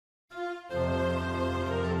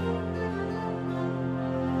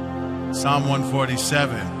Psalm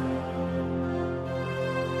 147.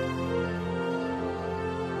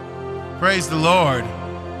 Praise the Lord,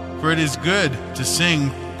 for it is good to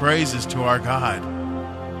sing praises to our God.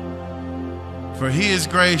 For he is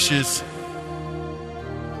gracious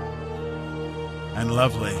and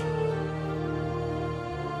lovely.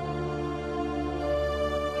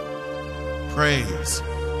 Praise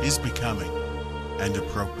is becoming and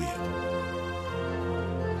appropriate.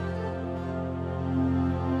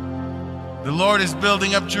 The Lord is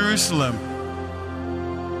building up Jerusalem.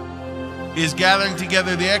 He is gathering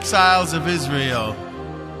together the exiles of Israel.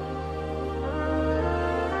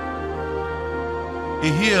 He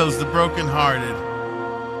heals the brokenhearted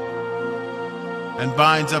and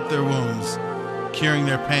binds up their wounds, curing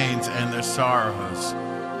their pains and their sorrows.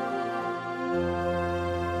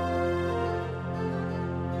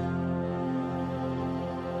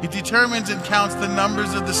 He determines and counts the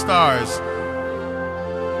numbers of the stars.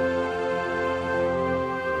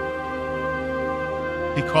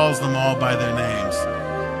 He calls them all by their names.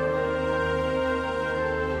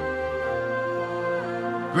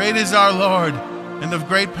 Great is our Lord, and of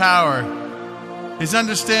great power. His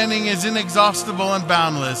understanding is inexhaustible and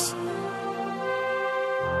boundless.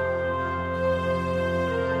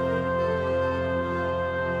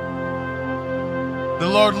 The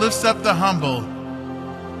Lord lifts up the humble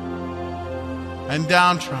and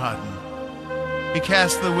downtrodden. He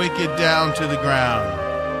casts the wicked down to the ground.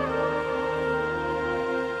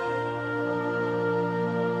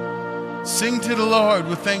 Sing to the Lord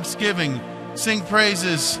with thanksgiving. Sing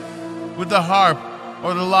praises with the harp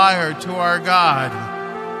or the lyre to our God.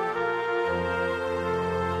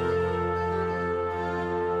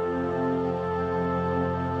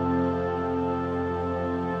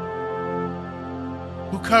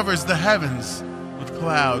 Who covers the heavens with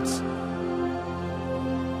clouds?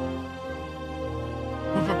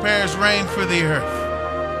 Who prepares rain for the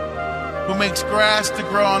earth? Who makes grass to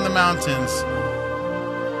grow on the mountains?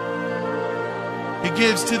 He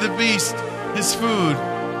gives to the beast his food,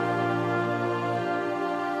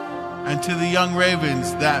 and to the young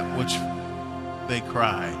ravens that which they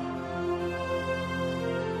cry.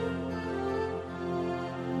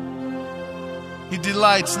 He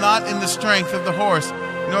delights not in the strength of the horse,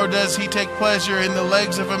 nor does he take pleasure in the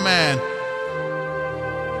legs of a man.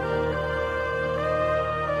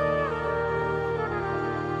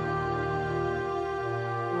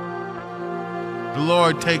 The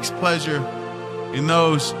Lord takes pleasure in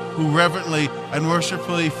those who reverently and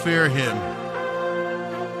worshipfully fear him.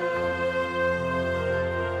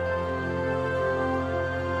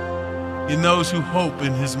 In those who hope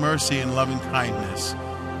in his mercy and loving kindness.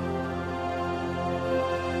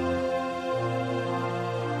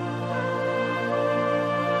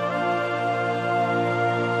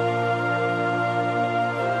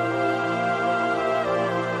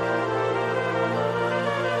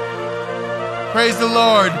 Praise the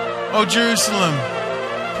Lord, O Jerusalem.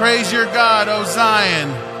 Praise your God, O Zion.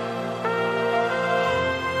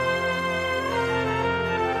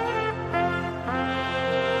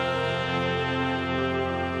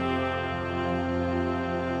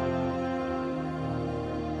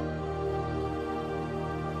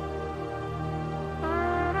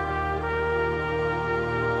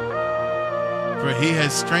 For he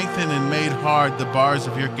has strengthened and made hard the bars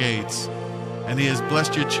of your gates, and he has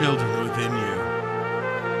blessed your children within you.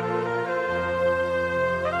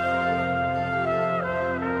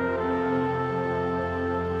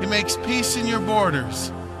 He makes peace in your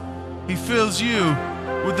borders. He fills you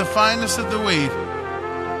with the fineness of the wheat.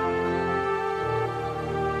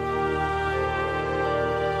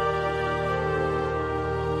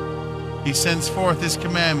 He sends forth his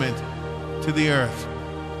commandment to the earth.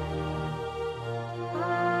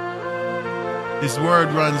 His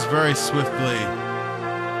word runs very swiftly.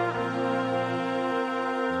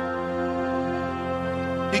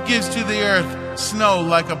 He gives to the earth snow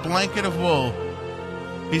like a blanket of wool.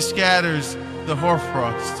 He scatters the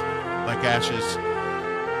hoarfrost like ashes.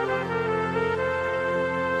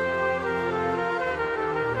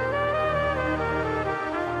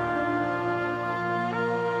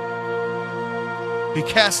 He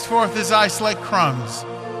casts forth his ice like crumbs.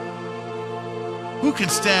 Who can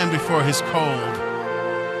stand before his cold?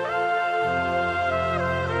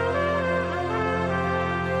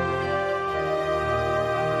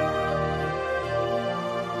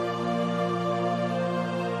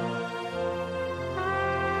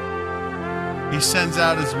 He sends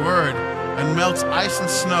out his word and melts ice and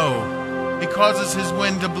snow. He causes his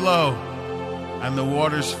wind to blow, and the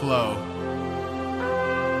waters flow.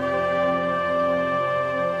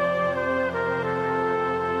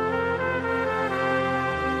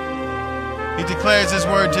 He declares his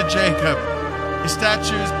word to Jacob, his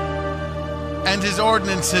statutes and his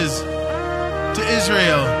ordinances to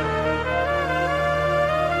Israel.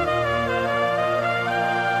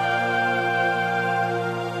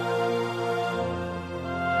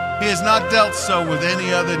 He has not dealt so with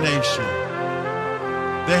any other nation.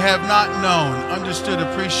 They have not known, understood,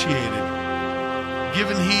 appreciated,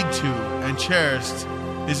 given heed to, and cherished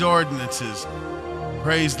his ordinances.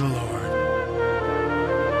 Praise the Lord.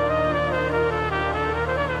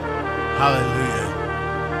 Hallelujah.